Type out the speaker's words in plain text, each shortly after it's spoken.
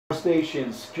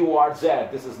stations,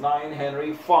 QRZ, this is 9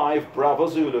 Henry 5 Bravo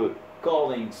Zulu,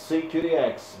 calling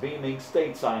CQDX, beaming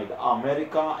stateside,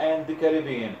 America and the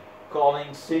Caribbean, calling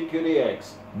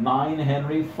CQDX, 9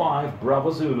 Henry 5 Bravo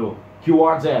Zulu,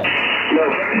 QRZ.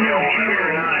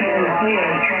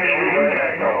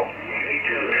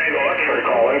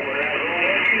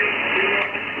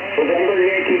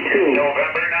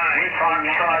 November 9,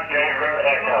 Foxtrot, Delta,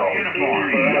 Echo.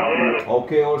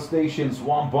 Okay, all stations,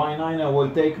 1/9, I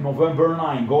will take November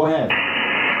 9, go ahead.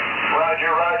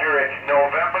 Roger, roger, it's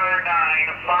November 9,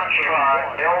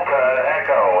 Foxtrot, Delta,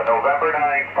 Echo. November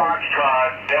 9,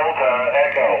 Foxtrot, Delta,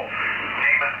 Echo.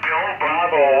 Name is Bill,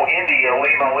 Bravo, India,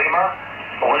 Lima, Lima.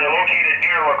 We're located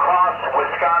near La Crosse,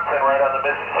 Wisconsin, right on the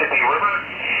Mississippi River.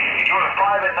 You are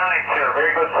 5 and 9, sir.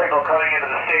 Very good signal coming into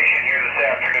the station here this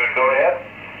afternoon. Go ahead.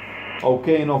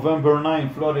 Okay, November 9,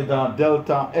 Florida,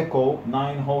 Delta, Echo,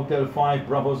 9 Hotel 5,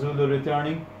 Bravo Zulu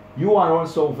returning. You are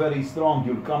also very strong.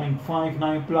 You're coming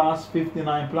 59 plus,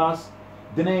 59 plus.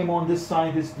 The name on this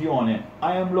side is Dione.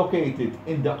 I am located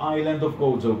in the island of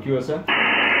Gozo, QSL.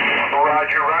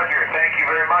 Roger, roger. Thank you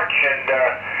very much. And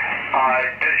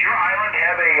does your island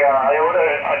have a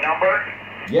IOTA number?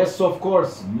 Yes, of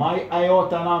course. My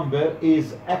IOTA number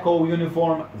is Echo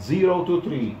Uniform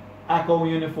 023. Echo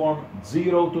Uniform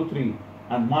 023.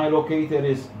 And my locator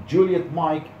is Juliet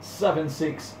Mike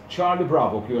 76 Charlie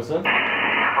Bravo, QSL.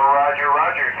 Roger,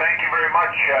 roger. Thank you very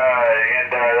much.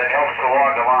 And that helps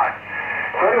along the line.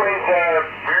 So anyways,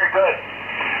 very good.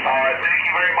 Thank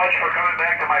you very much for coming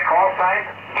back to my call sign.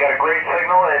 Got a great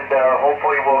signal, and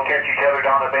hopefully we'll catch each other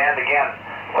down the band again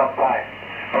sometime.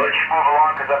 I'll let you move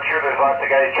along because I'm sure there's lots of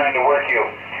guys trying to work you.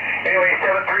 Anyway,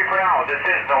 7-3 for now. This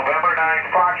is November 9,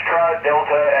 Foxtrot,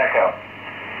 Delta, Echo.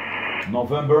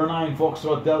 November 9,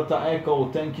 Foxtrot, Delta,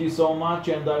 Echo. Thank you so much,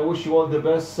 and I wish you all the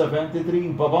best. 73.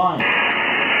 Bye-bye.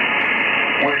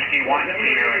 Whiskey 1,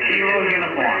 Sierra, Kilo,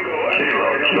 Uniform. Kilo,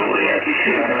 Juliet,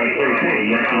 Whiskey 1,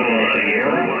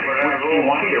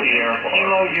 Sierra,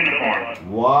 Kilo,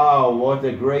 Uniform. Wow, what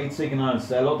a great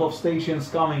signals. A lot of stations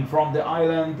coming from the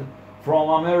island, from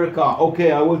America.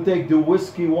 Okay, I will take the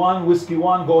Whiskey 1. Whiskey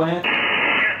 1, go ahead. Yes,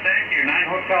 thank you. 9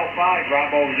 Hotel 5,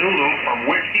 Bravo Zulu, from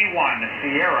Whiskey 1,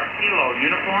 Sierra, Kilo,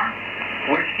 Uniform.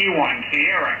 Whiskey 1,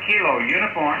 Sierra, Kilo,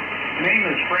 Uniform. Name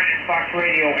is Fred, Fox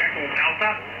Radio, Echo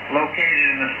Delta, located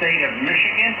in the state of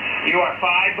Michigan. You are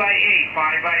 5x8,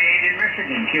 5x8 in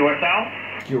Michigan, QSL.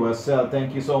 QSL,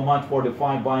 thank you so much for the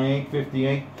 5x8,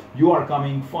 58. You are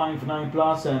coming 59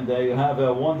 plus, and you have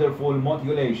a wonderful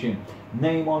modulation.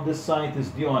 Name on this site is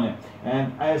Dione.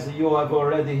 And as you have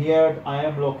already heard, I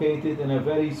am located in a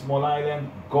very small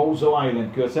island, Gozo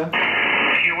Island, QSL.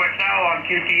 QSL on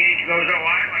QTH Gozo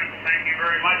Island. Thank you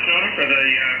very much, Tony, for the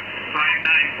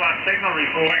 59 plus signal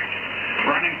report.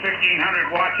 Running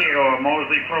 1500 watts here to a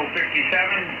Mosley Pro 57,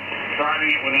 driving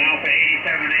it with an Alpha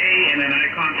 87A and an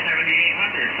Icon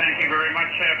 7800. Thank you very much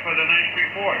for the nice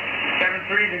report.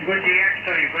 7-3's and good DX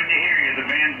to you. Good to hear you. The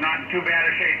band's not in too bad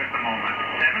a shape at the moment.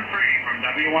 7-3 from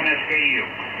W1SKU.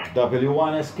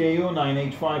 W1SKU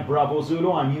 9H5 Bravo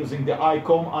Zulu. I'm using the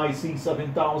ICOM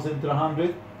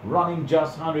IC7300, running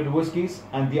just 100 whiskies,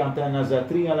 and the antenna is a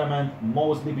 3-element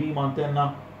Mosley beam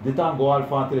antenna, the Tango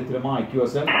Alpha 33 Mike,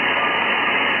 QSL.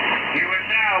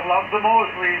 Love the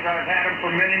Mosleys. I've had them for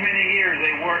many, many years.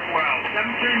 They work well.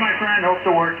 7-3, my friend. Hope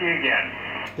to work you again.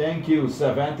 Thank you.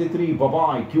 73.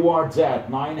 Bye-bye. QRZ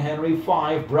 9 Henry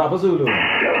 5 Bravo Zulu.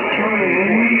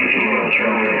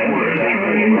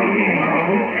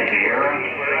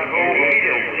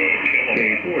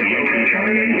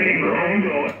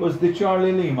 Was the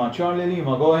Charlie Lima? Charlie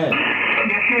Lima, go ahead.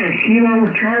 Yes, sir.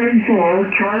 Kilo Charlie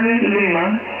 4, Charlie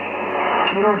Lima.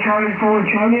 Kilo Charlie 4,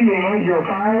 Charlie Lima, you're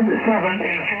 5-7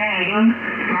 in Florida,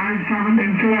 5-7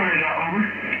 in Florida, over.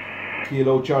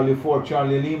 Kilo Charlie 4,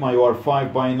 Charlie Lima, you are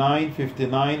 5x9,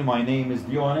 59, my name is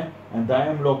Dione, and I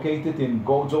am located in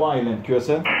Gozo Island,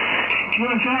 QSL.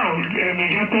 QSL, we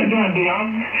got that done,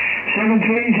 Dion.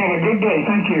 7-3, have a good day,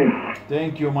 thank you.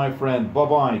 Thank you, my friend,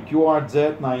 bye-bye.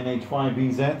 QRZ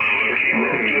 9H5BZ.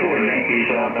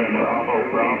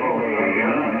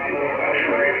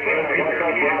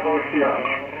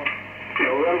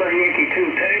 November Yankee 2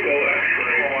 Tango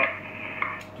X-ray.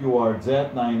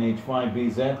 QRZ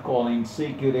 9H5BZ calling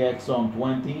CQDX on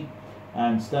 20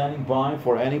 and standing by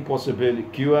for any possibility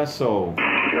QSO.